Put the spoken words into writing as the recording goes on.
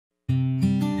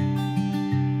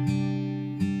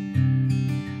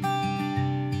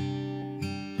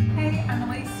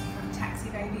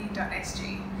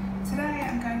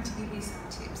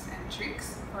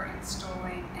for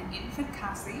installing an infant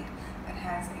car seat that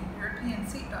has a European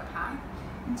seatbelt height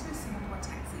into a Singapore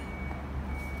taxi.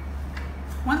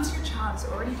 Once your child is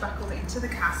already buckled into the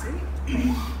car seat,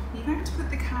 you're going to put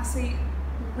the car seat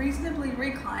reasonably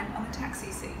reclined on the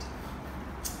taxi seat.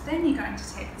 Then you're going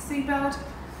to take the seatbelt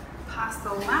past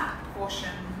the lap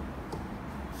portion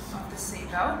of the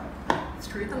seatbelt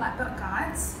through the lap belt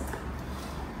guides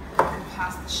and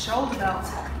past the shoulder belt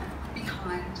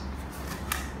behind.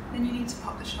 Then you need to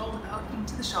pop the shoulder belt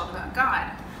into the shoulder belt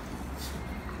guide.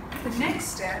 The next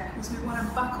step is we want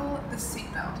to buckle the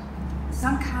seatbelt.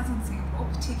 Some cars in Singapore,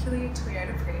 particularly a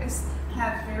Toyota Prius,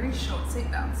 have very short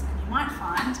seatbelts, and you might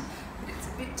find that it's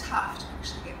a bit tough to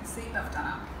actually get the seatbelt done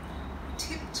up. A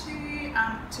tip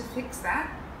to fix that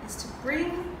is to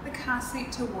bring the car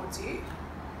seat towards you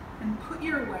and put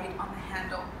your weight on the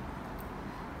handle.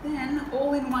 Then,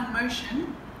 all in one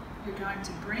motion, you're going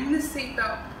to bring the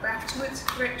seatbelt back to its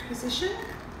correct position,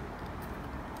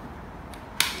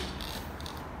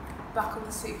 buckle the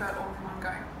seatbelt all in one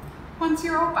go. Once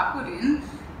you're all buckled in,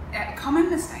 a common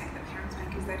mistake that parents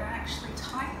make is they don't actually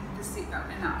tighten the seatbelt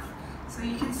enough. So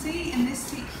you can see in this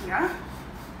seat here,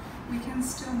 we can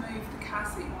still move the car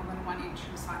seat more than 1 inch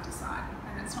from side to side,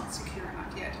 and it's not secure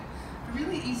enough yet. A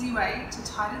really easy way to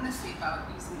tighten the seatbelt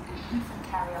using an infant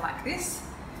carrier like this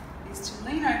is to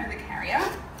lean over the carrier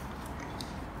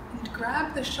and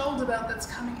grab the shoulder belt that's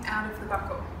coming out of the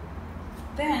buckle.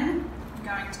 Then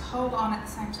you're going to hold on at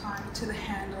the same time to the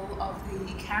handle of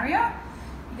the carrier.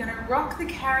 You're going to rock the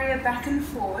carrier back and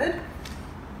forward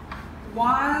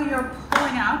while you're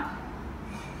pulling up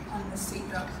on the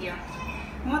seatbelt here.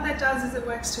 And what that does is it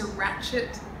works to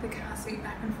ratchet the car seat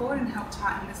back and forward and help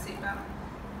tighten the seatbelt.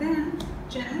 Then,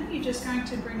 gently, you're just going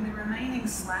to bring the remaining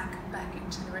slack back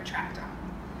into the retractor.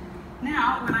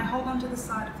 Now, when I hold onto the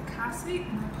side of the car seat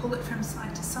and I pull it from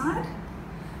side to side,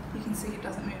 you can see it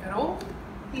doesn't move at all,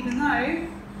 even though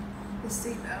the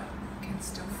seatbelt can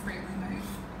still freely move.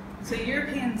 So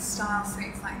European style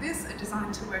seats like this are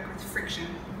designed to work with friction.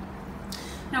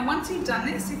 Now, once you've done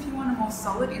this, if you want a more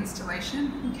solid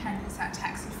installation, you can use that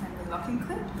taxi-friendly locking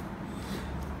clip.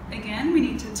 Again, we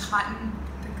need to tighten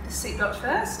the seatbelt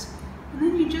first, and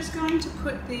then you're just going to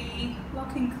put the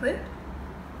locking clip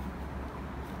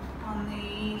on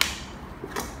the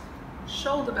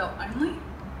shoulder belt only,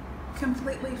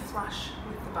 completely flush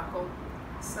with the buckle,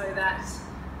 so that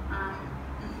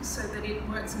it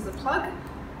works as a plug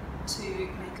to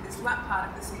make this lap part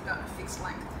of the seatbelt a fixed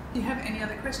length. If you have any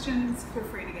other questions, feel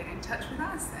free to get in touch with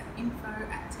us at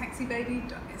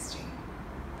info@taxibaby.sg.